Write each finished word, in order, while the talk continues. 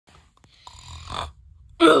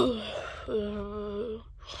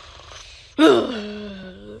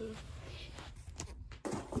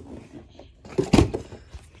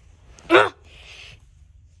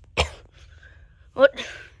What?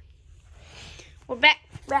 We're back,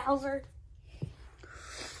 Bowser.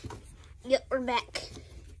 Yep, we're back.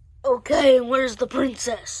 Okay, and where's the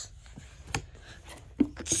princess?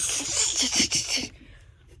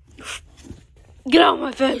 Get out of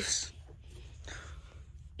my face.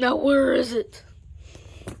 Now, where is it?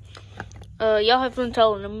 Y'all have fun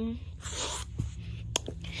telling them.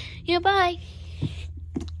 Yeah, bye.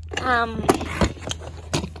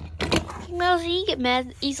 Bowser, you get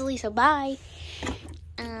mad easily, so bye.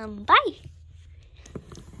 Bye.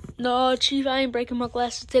 No, Chief, I ain't breaking my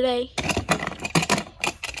glasses today.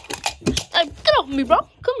 Hey, get off me, bro.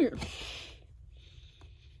 Come here.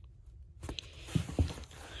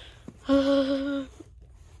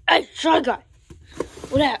 Hey, Shy Guy.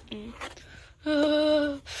 What happened?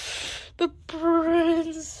 The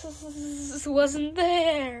princess wasn't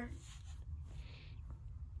there.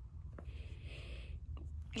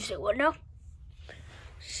 You said what now?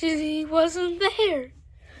 She wasn't there.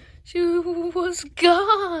 She was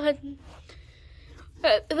gone.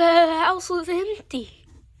 The house was empty.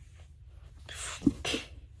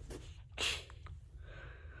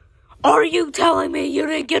 Are you telling me you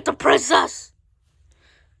didn't get the princess?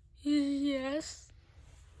 Yes.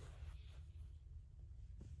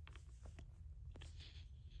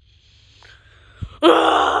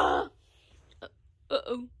 Uh-oh.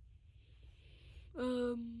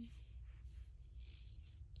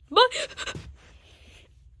 Bye.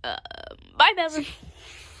 Bye, Bowser.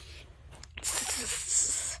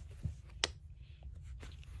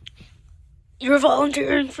 You're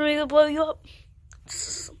volunteering for me to blow you up?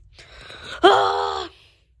 Uh-oh.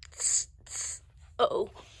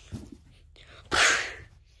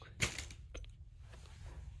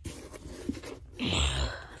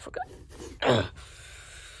 I forgot.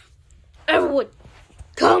 Everyone,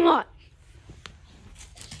 come on.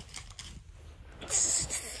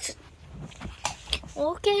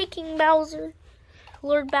 Okay, King Bowser.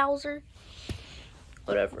 Lord Bowser.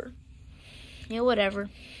 Whatever. Yeah, whatever.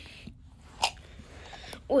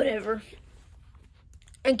 Whatever.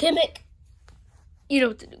 And Kimmick, you know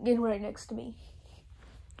what to do. Get right next to me.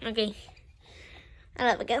 Okay.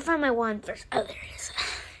 I gotta find my wand first. Oh, there it is.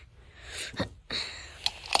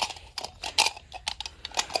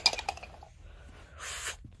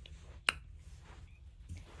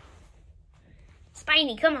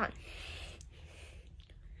 Spiny, come on.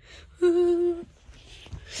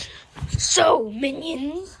 So,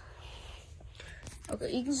 minions.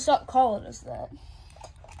 Okay, you can stop calling us that.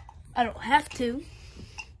 I don't have to.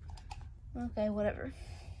 Okay, whatever.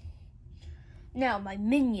 Now, my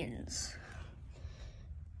minions.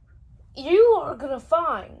 You are gonna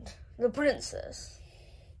find the princess.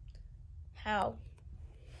 How?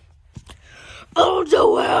 Oh,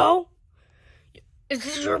 Joel! Is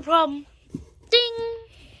this your problem? Ding!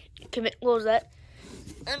 Commit. What was that?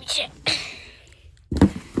 Let me check.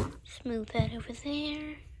 Smooth that over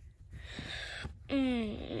there.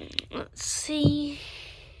 Let's see.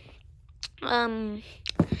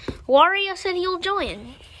 Wario said he'll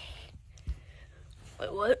join.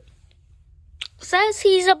 Wait, what? Says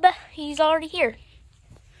he's already here.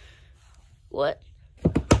 What?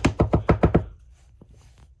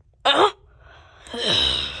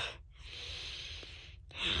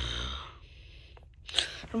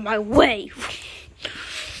 From my way.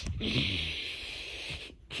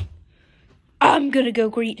 I'm gonna go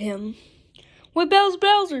greet him. What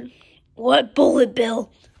Bowser? What Bullet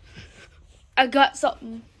Bill? I got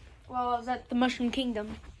something while I was at the Mushroom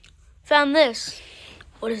Kingdom. Found this.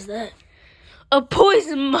 What is that? A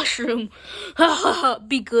poison mushroom. Ha ha ha.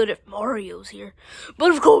 Be good if Mario's here.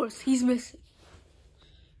 But of course, he's missing.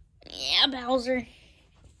 Yeah, Bowser.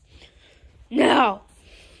 Now,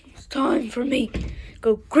 it's time for me to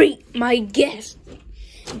go greet my guest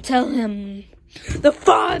and tell him the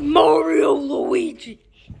 5 Mario Luigi.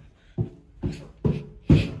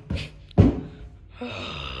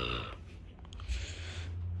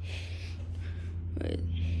 Wait,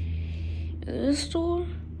 this door?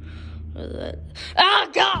 Or that? Ah,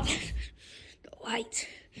 God! The light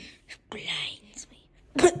blinds me.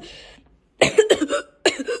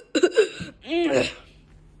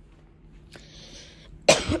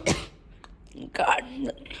 God.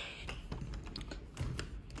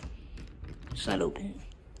 It's not open.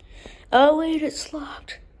 Oh, wait, it's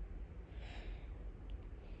locked.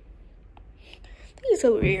 I think it's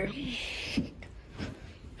over here.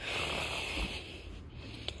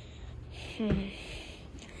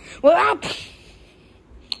 Well,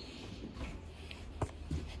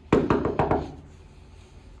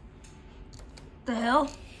 the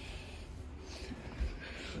hell?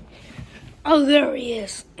 Oh, there he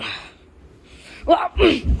is. Well,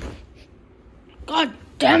 God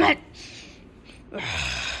damn it.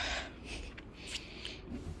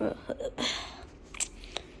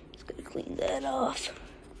 Just gonna clean that off.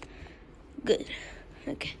 Good.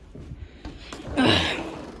 Okay.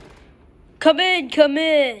 Come in, come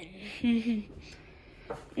in.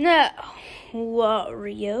 Now,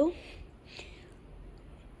 Wario.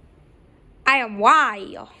 I am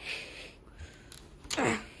Wario.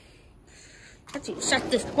 Let's see, shut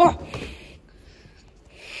this. Whoa.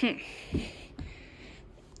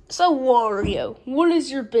 So, Wario, what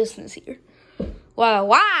is your business here? Well,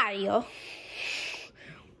 Wario,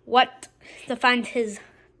 what to find his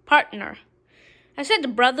partner? I said the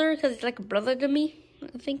brother because he's like a brother to me,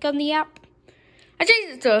 I think, on the app. I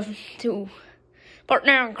changed it to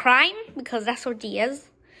partner in crime because that's what he is.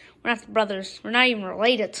 We're not brothers. We're not even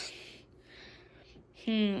related.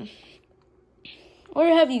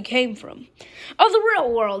 Where have you came from? Oh, the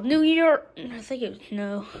real world. New York. I think it was,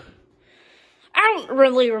 no. I don't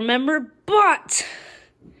really remember, but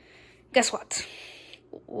guess what?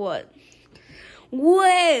 What?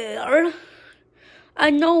 Where? I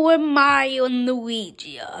know where Mario and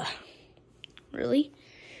Luigi are. Really?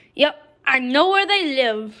 Yep, I know where they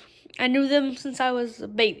live. I knew them since I was a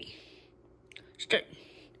baby. Straight.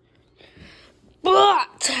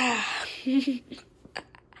 But,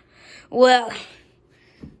 well,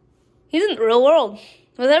 he's in the real world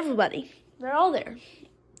with everybody. They're all there.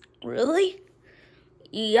 Really?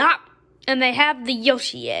 Yup. And they have the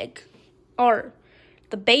Yoshi egg. Or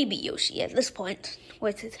the baby Yoshi at this point.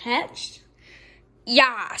 Which is hatched.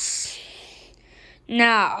 Yes.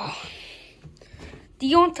 Now, do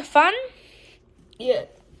you want the fun? Yeah.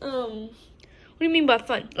 What do you mean by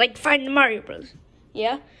fun? Like find the Mario Bros.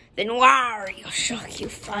 Yeah? Then Wario show you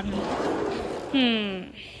fun.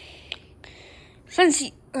 Since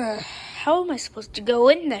you, how am I supposed to go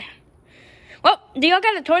in there? Well, do y'all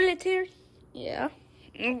got a toilet here? Yeah.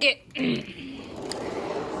 Okay.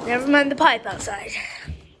 Never mind the pipe outside.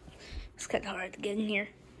 It's kind of hard to get in here.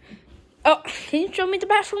 Oh, can you show me the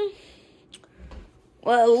bathroom?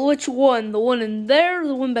 Well, which one? The one in there or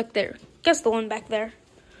the one back there? Guess the one back there.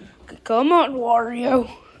 Okay, come on, Wario.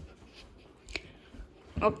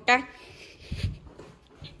 Okay.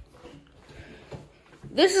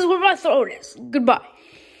 This is where my throat is. Goodbye.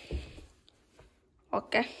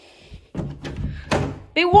 Okay.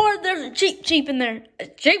 Be warned, there's a Cheep in there. A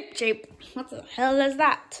Cheep? What the hell is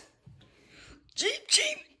that?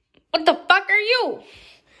 Cheep? What the fuck are you?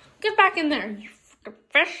 Get back in there, you fucking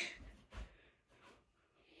fish.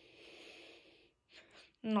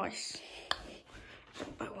 Nice.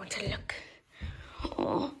 I want to look.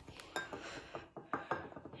 Oh.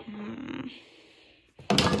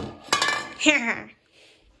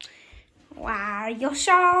 Wario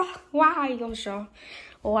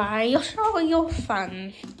show your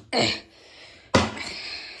fun.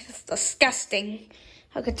 It's disgusting.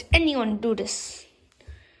 How could anyone do this?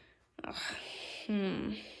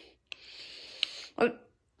 Well,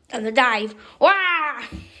 and the dive. Wah!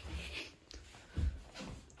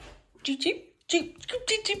 Cheep.